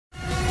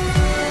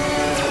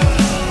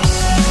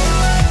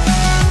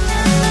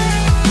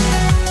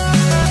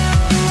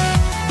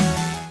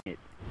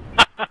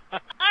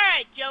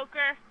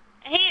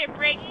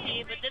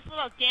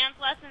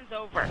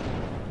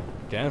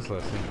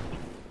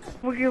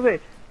get away.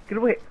 Get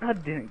away.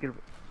 God damn it, get away.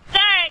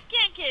 Sorry,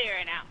 can't kill you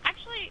right now.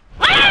 Actually,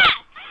 ah!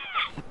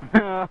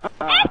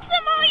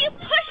 Maximo, you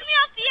pushed me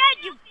off the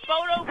edge, you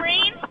photo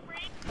brain.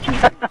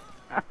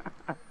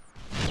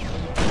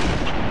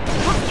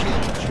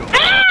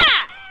 Ah!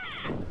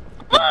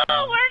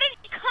 Oh, where did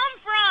he come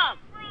from?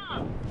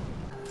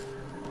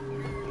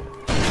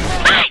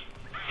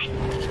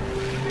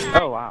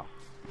 Oh, wow.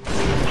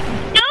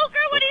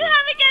 Joker, what do you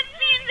have against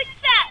me in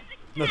success?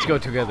 Let's go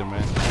together,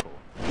 man.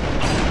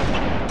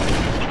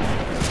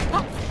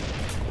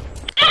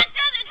 That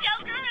does it,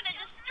 Joker. I'm gonna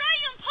destroy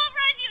you and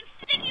pulverize you and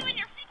stick you in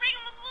your freaking...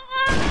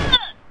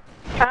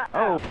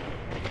 Oh.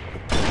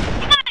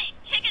 Hi,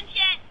 chicken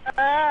shit.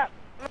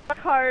 My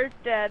car's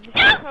dead.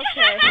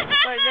 Okay,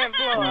 but it didn't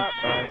blow up.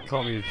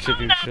 Call me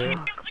chicken shit.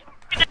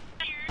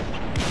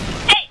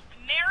 Hey,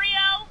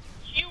 Mario,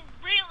 you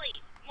really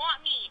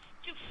want me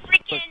to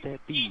freaking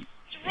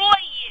destroy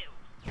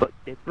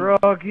you?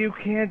 Brooke, you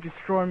can't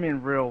destroy me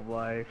in real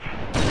life.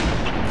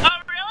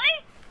 Oh, really?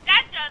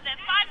 That does it.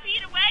 5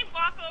 feet away,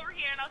 walk over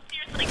here and I'll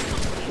seriously kill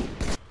you.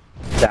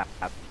 Stop.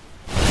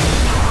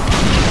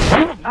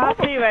 I'll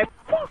see you right.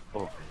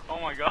 Oh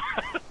my god.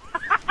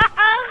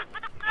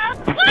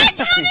 What?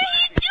 How did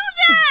he do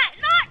that?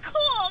 Not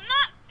cool.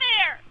 Not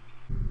fair.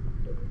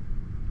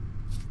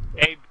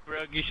 Hey,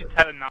 Brooke, you should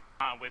have a knot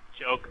with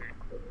Joker.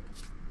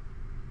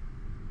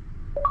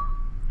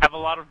 Have a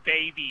lot of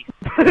babies.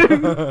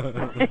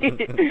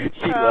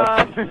 She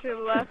left. She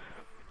left.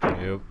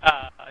 Yep.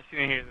 She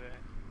didn't hear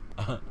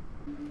that.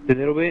 A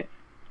little bit.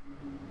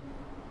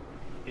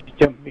 It's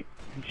jumping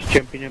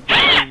up,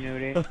 you know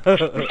that.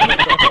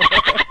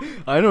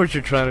 I know what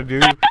you're trying to do.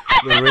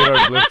 The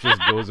radar blip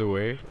just goes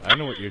away. I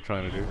know what you're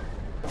trying to do.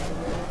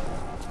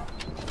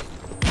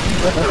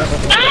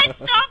 Guys,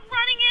 stop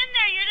running in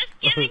there. You're just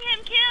giving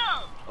him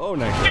kills. Oh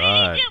my What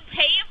god. did he do?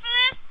 Pay you for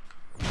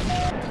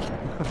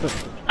this?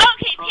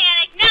 Okay,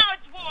 Panic. Now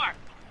it's war.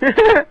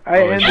 I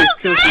end this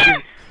kill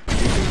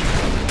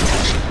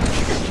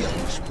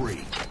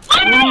streak.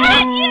 What did I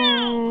hit you?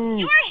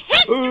 You were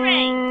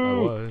history. I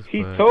was, He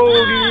but-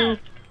 told you.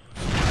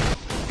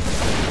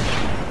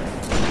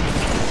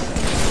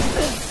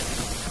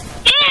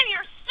 Damn,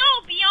 you're so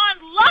beyond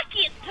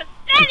lucky. It's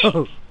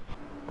pathetic.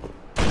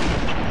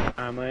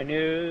 I'm a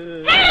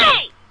noob.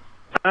 Hey!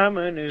 I'm a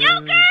noob.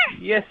 Joker!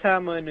 Yes,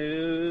 I'm a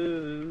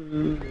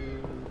noob.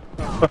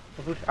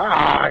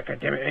 Ah,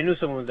 goddammit. I knew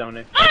someone was down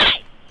there.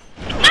 Hey!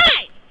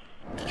 Hey!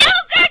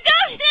 Joker, go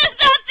do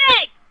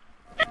something!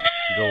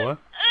 Go what?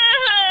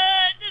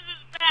 This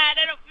is bad.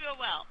 I don't feel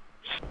well.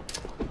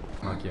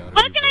 Knock you out of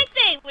What here, can I Brooke.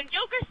 say? When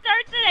Joker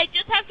starts it, I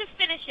just have to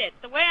finish it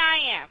the way I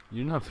am.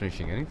 You're not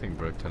finishing anything,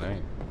 Brooke,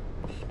 tonight.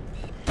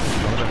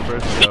 Remember that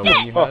first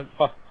win you had?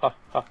 How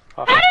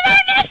did I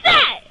miss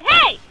that?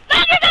 Hey!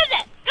 Thunder does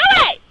it! Go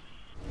away!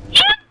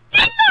 You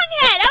ding-dong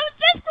head! I was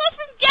this close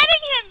from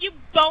getting him, you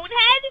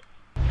bonehead!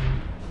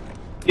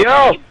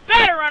 Yo! You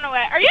better run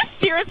away. Are you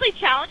seriously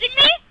challenging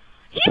me?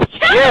 He's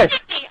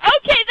challenging me!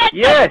 Okay, that's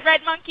Yes.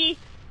 Red Monkey.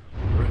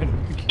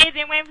 Is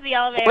he waiting for the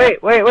elevator?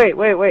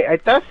 Wait. I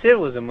thought Sid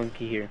was a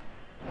monkey here.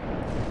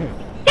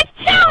 He's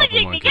challenging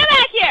me! monkey. Get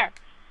back here!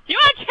 You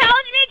want to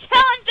challenge me?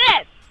 Challenge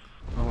this!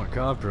 Oh my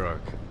god,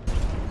 Brooke.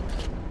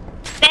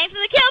 Thanks for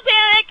the kill,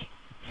 Panic!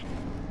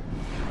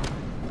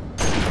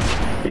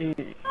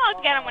 Oh,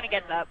 get him when he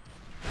gets up.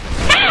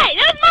 Hey!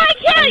 That's my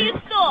kill, you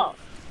stole!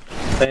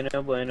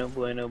 Bueno.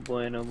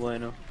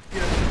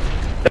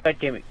 God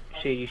damn it.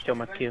 Sid, you stole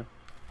my kill.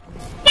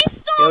 He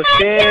stole Yo, my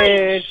kill, you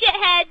Sid!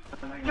 shithead!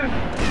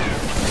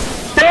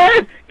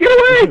 Sid! Get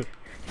away!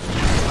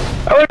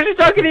 I was just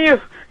talking to you!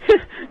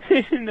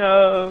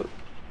 No.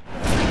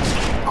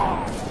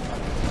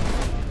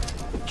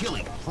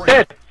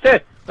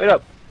 Sid! Wait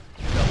up.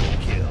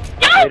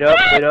 Wait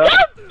up.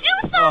 Don't do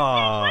something! Oh,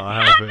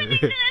 What's happening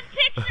to this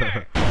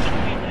picture?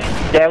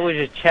 That was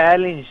a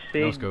challenge,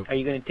 Sid. No scope. Are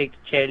you gonna take the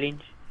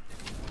challenge?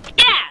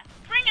 Yeah!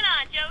 Bring it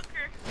on,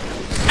 Joker!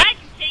 I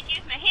can take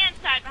you with my hands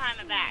tied behind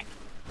my back.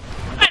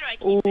 Why do I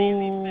keep saying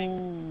these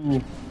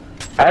things?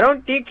 Ooh. I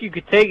don't think you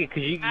could take it,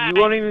 because you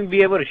won't even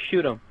be able to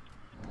shoot him.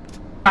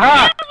 Yeah,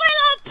 Aha!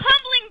 little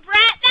tumbling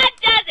brat, that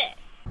does it!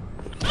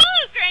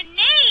 Ooh,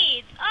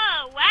 grenades!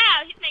 Oh,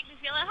 wow, he makes me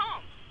feel at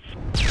home.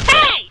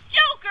 Hey,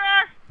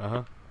 Joker!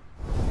 Uh-huh.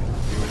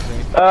 You were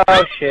saying?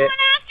 Oh, shit.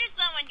 Going after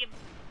someone, you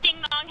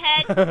ding-dong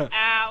head.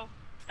 Ow.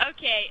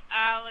 Okay,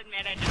 I'll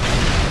admit I don't.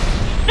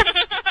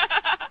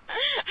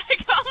 I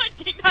call it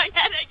ding-dong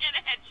head, I get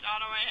a headshot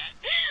on my head.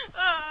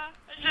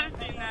 I should have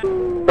seen that.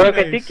 Look,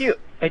 Nice.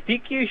 I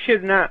think you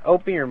should not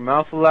open your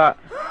mouth a lot.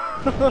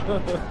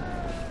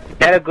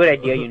 That's a good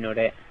idea, you know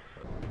that.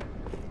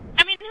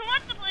 I mean, who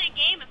wants to play a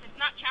game if it's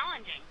not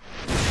challenging?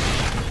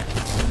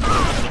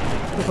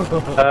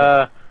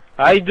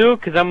 I do,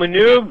 because I'm a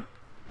noob.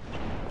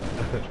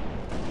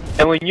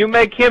 And when you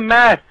make him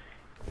mad,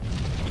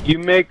 you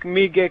make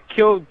me get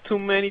killed too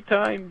many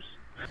times.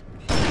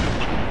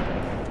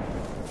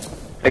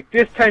 Like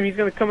this time, he's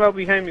gonna come out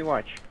behind me,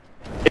 watch.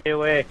 Stay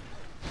away.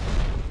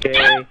 Stay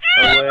Joker,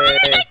 I away.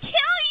 wanted to kill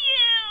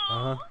you!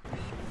 Uh-huh.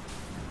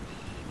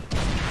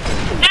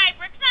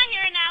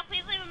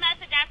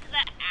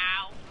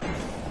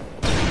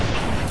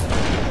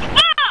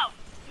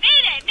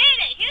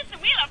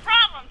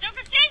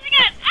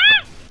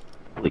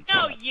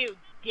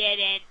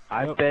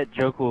 bet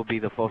Joker will be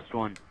the first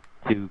one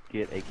to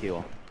get a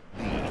kill.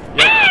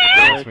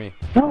 That's me.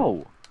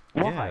 No!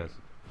 Why? Yes.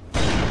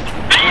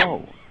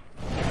 No!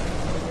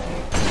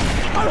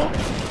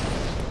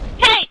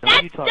 Hey, Don't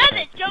that you talk does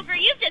back it, to Joker.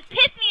 You just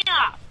pissed me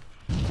off.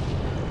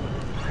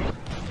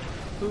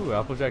 Ooh,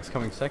 Applejack's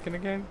coming second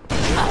again?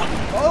 Okay,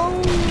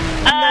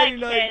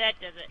 that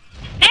does it.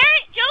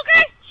 Barrett,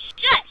 Joker,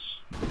 shush.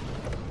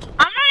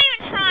 I'm not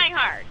even trying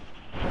hard.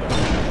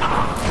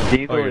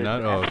 Diesel Oh, you're is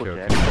not? Oh, okay,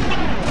 Applejack. okay.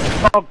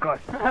 Oh god.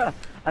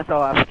 I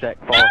saw Applejack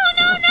fall. No.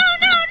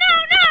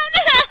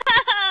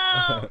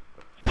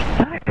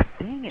 God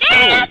dang it.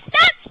 There,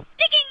 stop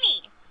sticking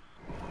me.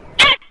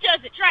 That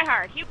does it. Try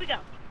hard. Here we go.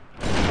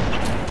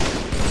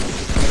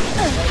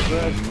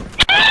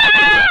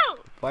 Ow!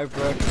 Bye,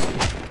 Brooke.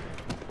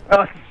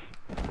 Oh,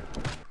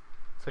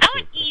 I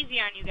went easy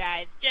on you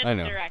guys, just I for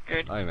know. the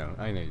record. I know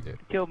you did.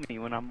 Killed me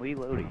when I'm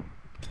reloading.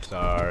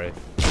 Sorry.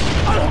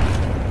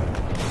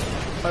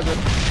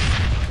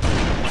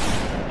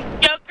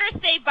 Joker,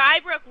 say bye,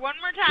 Brooke, one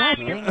more time.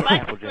 God Your dang it, butt's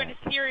Applejack. going to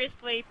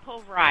seriously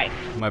pulverize.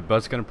 My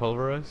butt's gonna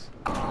pulverize?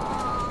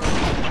 Ah,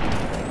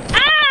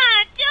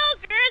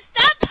 Joker,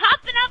 stop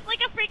popping up like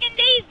a freaking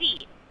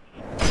daisy.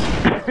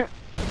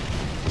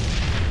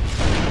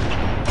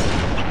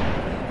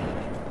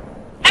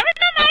 Every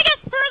time I get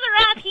further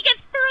up, he gets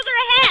further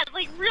ahead.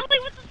 Like, really,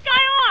 what's this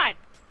guy on?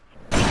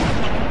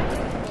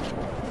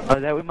 Oh,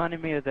 that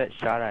reminded me of that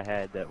shot I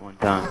had that one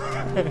time.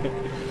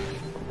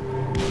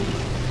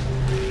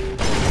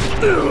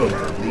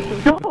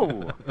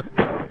 No!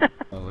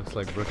 Oh, looks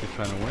like Brooke is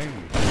trying to win.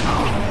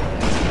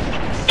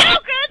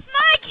 Joker, it's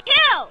my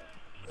kill!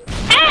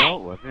 Hey! No,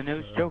 it wasn't. It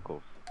was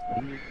Joker's.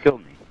 He just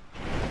killed me.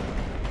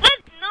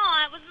 No,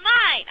 it was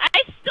mine.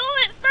 I stole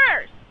it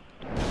first.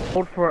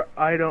 hold for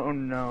I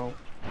don't know.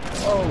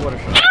 Oh, what a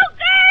shot.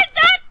 Joker,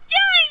 stop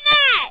doing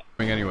that!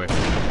 Anyway.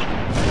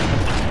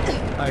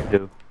 I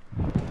do.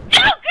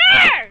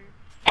 Joker!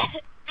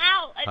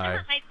 Ow, it Hi.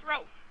 hurt my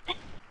throat.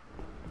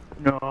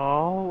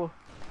 No.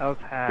 That was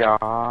half.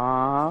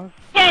 Yeah.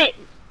 Hey,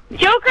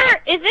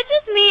 Joker, is it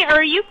just me, or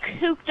are you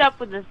cooped up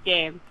with this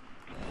game?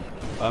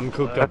 I'm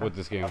cooped up with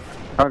this game.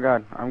 Oh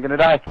god, I'm gonna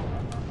die.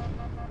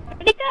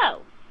 Where'd it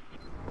go?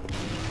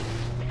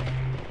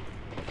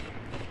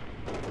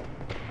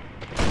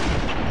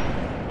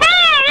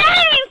 Hey,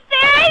 that ain't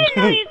fair! I didn't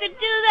know you could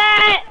do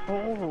that!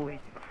 Holy.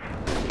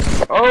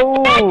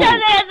 Oh! That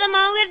doesn't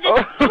I'm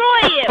gonna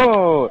destroy you!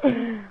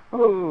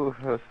 Oh,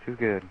 that was too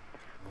good.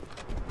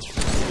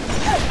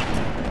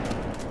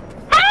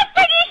 How the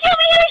frick you shoot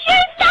me? You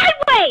shoot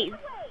sideways!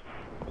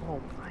 Oh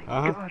my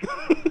Uh-huh. gosh.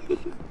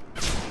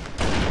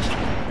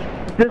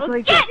 Is this Well,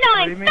 like get a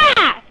knowing streaming,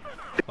 fast!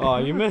 Oh,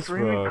 you missed,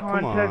 streaming Brooke. Come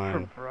contest on. for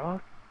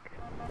Brooke?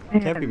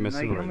 Can't be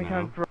missing like, right how many now.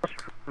 times Brooke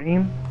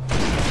stream?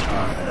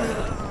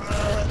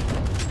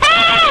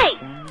 Hey!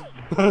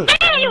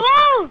 Hey, you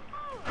won't!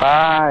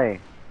 Hi.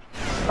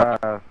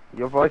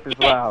 Your voice is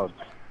loud.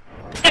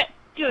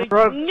 Dude,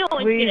 Brooke, no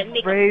one's please gonna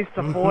make raise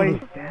the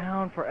voice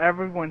down for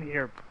everyone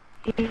here.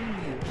 Please.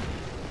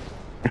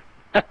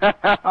 Oh,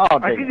 I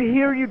dang can it.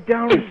 hear you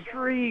down the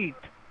street.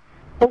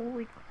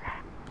 Holy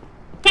crap.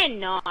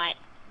 Cannot.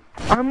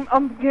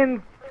 I'm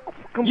getting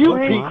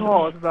complaint You-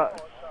 calls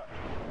about...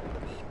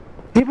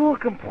 People are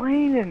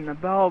complaining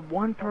about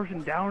one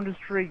person down the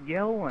street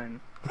yelling.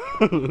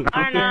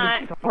 Or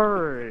not.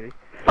 Sorry.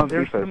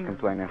 There's Deepa's some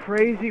complaining.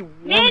 crazy woman.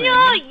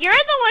 Manuel, you're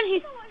the one who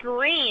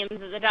screams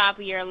at the top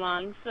of your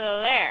lungs, so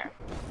there.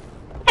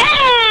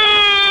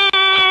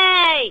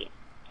 Hey!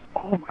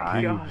 Oh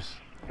my gosh.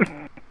 Oops.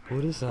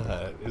 What is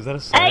that? Is that a I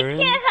siren?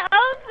 can't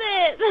help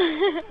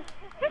it!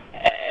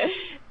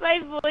 My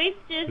voice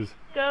just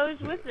goes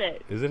with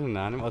it. Is it an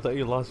animal? I thought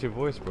you lost your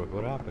voice, Brooke.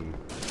 What happened?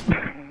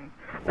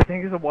 I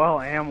think it's a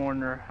wild animal in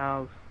their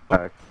house.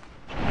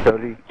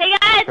 Cody. Hey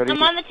guys, Cody.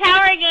 I'm on the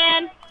tower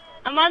again.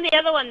 I'm on the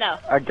other one though.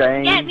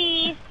 Again. Get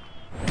me!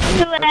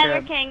 Whoever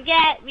Okay. can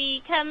get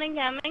me, come and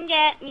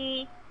get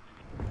me.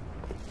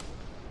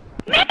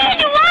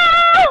 Manuel!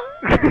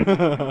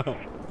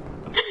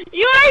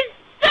 You are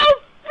so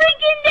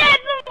freaking dead!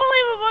 It's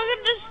unbelievable! I'm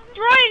gonna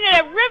destroy you,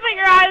 I'm gonna rip at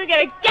your eyes, I'm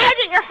gonna gouge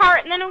at your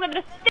heart, and then I'm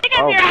gonna stick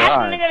up Oh, your ass,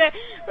 God. and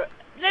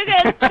I'm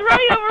gonna throw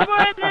you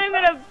overboard, and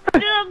then I'm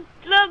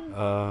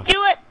gonna do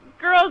what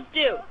girls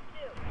do.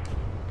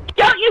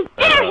 Don't you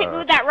dare hit me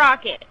with that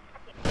rocket!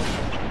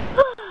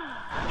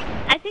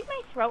 I think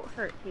my throat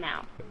hurts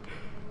now.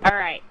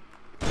 Alright.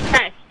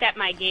 Trying to step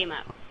my game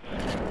up.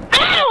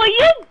 Ow! Will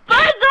you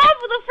buzz off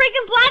with the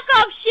freaking Black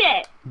Ops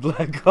shit?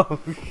 Black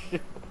Ops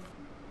shit.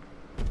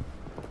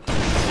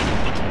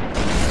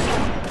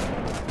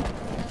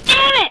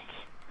 Damn it!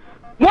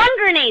 One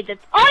grenade,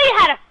 that's all you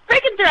had to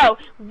freaking throw.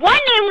 One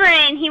name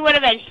grenade and he would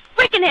have been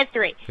freaking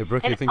history. Hey,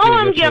 Brooke, you And think oh, you'll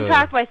I'm get gonna to...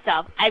 talk to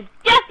myself. I'm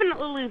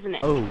definitely losing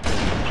it. Oh.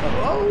 I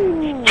don't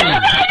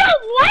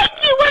like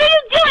you! What are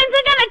you doing?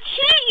 They're gonna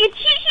cheat! You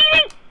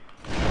cheating!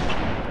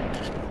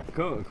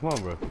 Come on,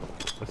 Brooke.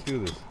 Let's do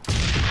this.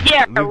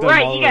 Yeah, Leave them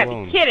right, all you gotta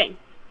alone. be kidding.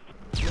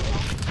 Okay,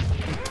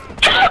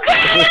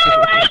 I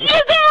don't like you!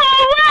 Go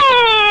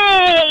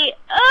away!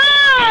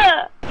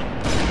 Ugh!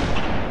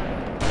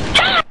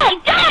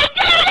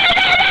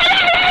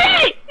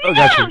 I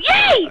got you.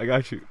 Yay! I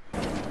got you.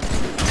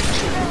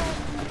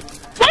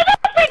 What the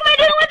frick am I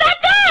doing with that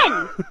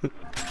gun?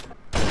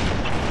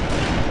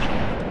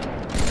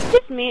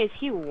 This means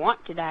he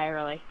want to die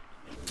early.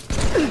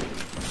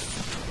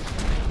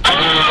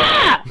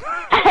 Ah!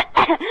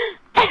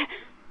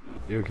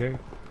 You okay?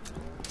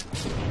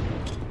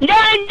 No,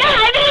 I'm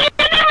not!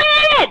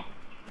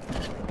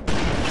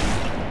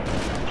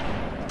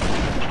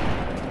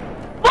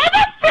 What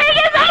the frick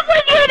is up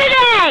with you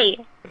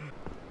today?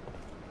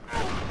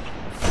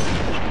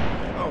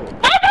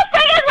 What the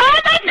frick is wrong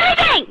with my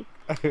thinking?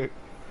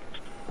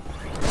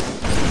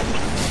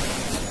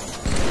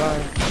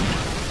 Bye.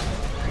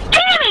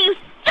 Damn it, you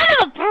son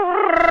of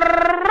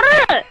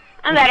a...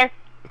 I'm better.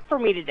 For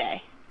me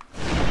today. Ooh,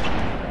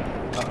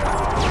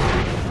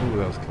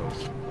 that was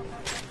close.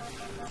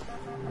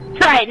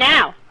 Try it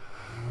now.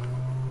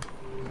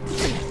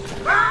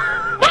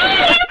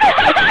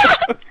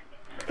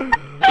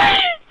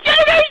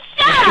 Sugar,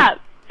 shut up!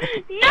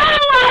 No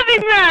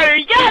laughing matter!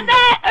 You got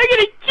that? I'm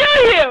gonna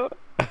kill you!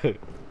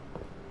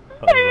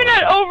 Not even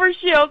that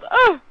overshield.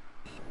 Oh.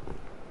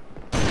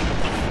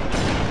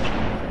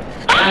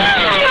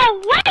 I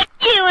don't like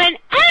you and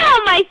out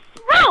of my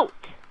throat!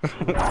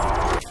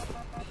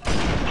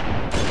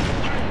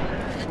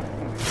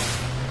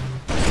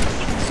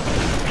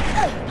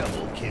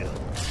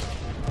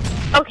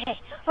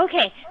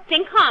 Okay,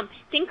 think calm,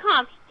 think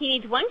calm. He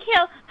needs 1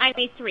 kill, I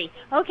need 3.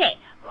 Okay.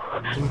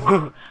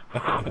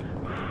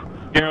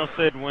 Daryl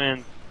said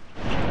wins.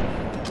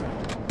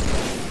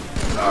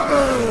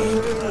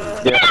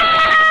 Yeah.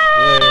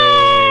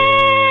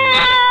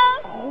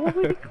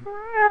 Holy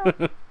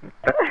crap.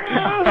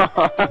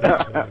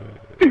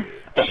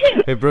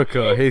 Hey Brooke,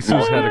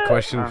 Jesus had a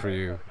question for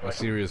you. A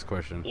serious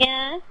question.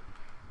 Yeah?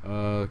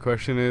 The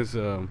question is,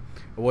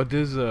 what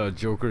does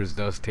Joker's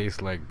dust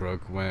taste like,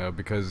 Brooke?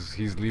 Because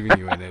he's leaving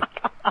you in it.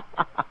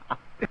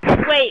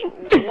 Wait,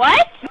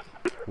 what?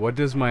 What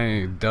does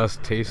my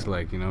dust taste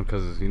like? You know,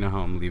 because you know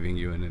how I'm leaving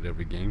you in it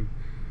every game.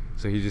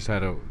 So he just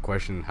had a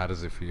question: how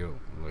does it feel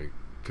like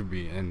to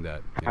be in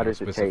that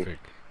specific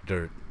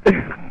dirt? Ow!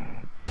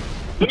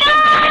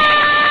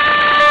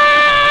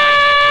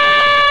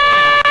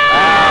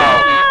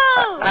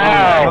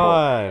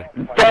 God.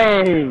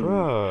 Dang!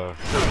 Oh.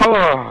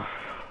 Oh.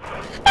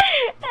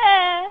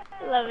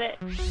 Love it.